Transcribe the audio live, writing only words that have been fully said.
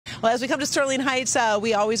Well, as we come to Sterling Heights,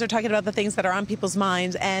 we always are talking about the things that are on people's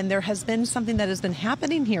minds, and there has been something that has been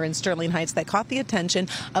happening here in Sterling Heights that caught the attention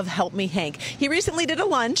of Help Me Hank. He recently did a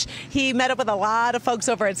lunch. He met up with a lot of folks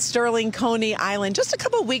over at Sterling Coney Island just a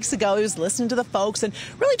couple of weeks ago. He was listening to the folks and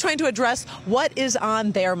really trying to address what is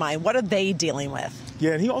on their mind. What are they dealing with?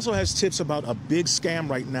 Yeah, and he also has tips about a big scam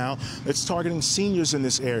right now that's targeting seniors in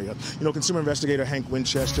this area. You know, consumer investigator Hank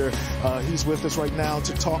Winchester, he's with us right now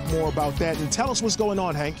to talk more about that. And tell us what's going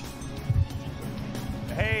on, Hank.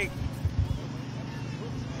 Hey.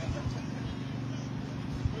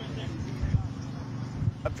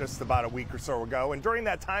 Just about a week or so ago, and during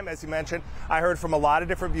that time, as you mentioned, I heard from a lot of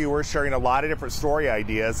different viewers sharing a lot of different story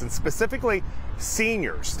ideas, and specifically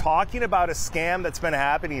seniors talking about a scam that's been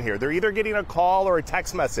happening here. They're either getting a call or a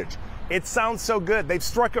text message. It sounds so good. They've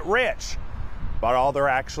struck it rich, but all they're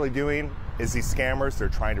actually doing is these scammers, they're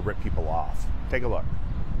trying to rip people off. Take a look.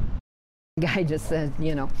 The guy just said,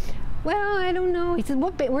 you know, well, I don't know. He said,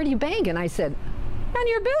 where do you bank? And I said, none of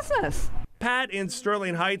your business. Pat in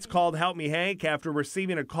Sterling Heights called Help Me Hank after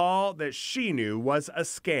receiving a call that she knew was a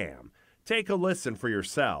scam. Take a listen for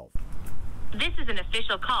yourself. This is an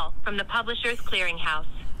official call from the Publishers Clearinghouse.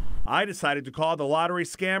 I decided to call the lottery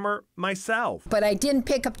scammer myself. But I didn't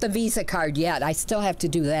pick up the Visa card yet. I still have to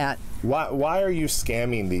do that. Why are you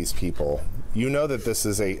scamming these people? You know that this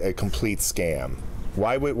is a complete scam.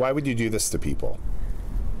 Why would you do this to people?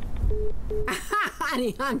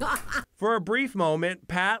 For a brief moment,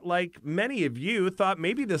 Pat, like many of you, thought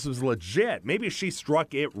maybe this was legit. Maybe she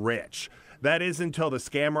struck it rich. That is until the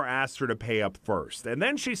scammer asked her to pay up first. And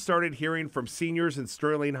then she started hearing from seniors in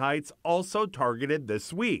Sterling Heights, also targeted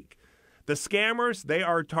this week. The scammers, they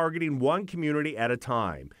are targeting one community at a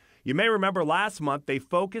time. You may remember last month they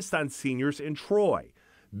focused on seniors in Troy.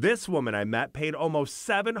 This woman I met paid almost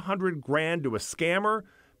 $700,000 to a scammer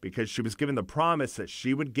because she was given the promise that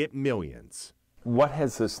she would get millions. What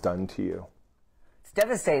has this done to you? It's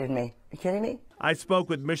devastated me. Are you kidding me? I spoke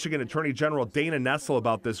with Michigan Attorney General Dana Nessel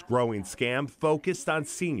about this growing scam focused on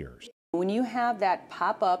seniors. When you have that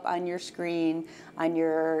pop up on your screen, on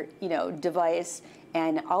your device,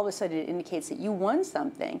 and all of a sudden it indicates that you won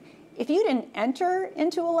something, if you didn't enter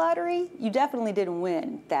into a lottery, you definitely didn't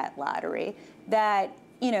win that lottery. That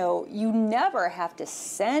you never have to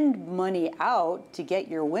send money out to get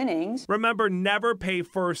your winnings. Remember, never pay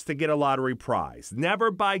first to get a lottery prize.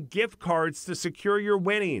 Never buy gift cards to secure your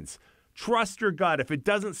winnings. Trust your gut. If it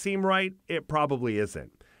doesn't seem right, it probably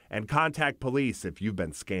isn't. And contact police if you've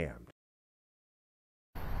been scammed.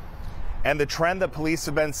 And the trend that police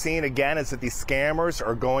have been seeing again is that these scammers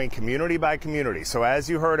are going community by community. So as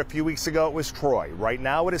you heard a few weeks ago, it was Troy. Right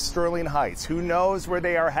now it is Sterling Heights. Who knows where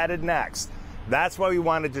they are headed next? That's why we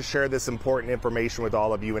wanted to share this important information with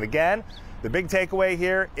all of you. And again, the big takeaway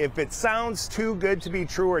here, if it sounds too good to be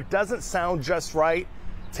true or it doesn't sound just right,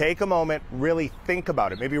 take a moment, really think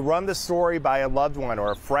about it. Maybe run the story by a loved one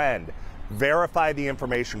or a friend. Verify the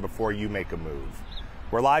information before you make a move.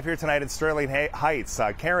 We're live here tonight in Sterling Heights.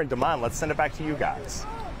 Karen, Damon, let's send it back to you guys.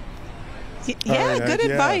 Yeah, good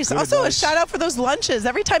advice. Good also, advice. a shout out for those lunches.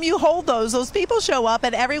 Every time you hold those people show up,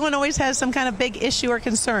 and everyone always has some kind of big issue or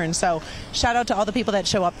concern. So shout out to all the people that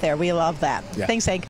show up there. We love that. Yeah. Thanks, Hank.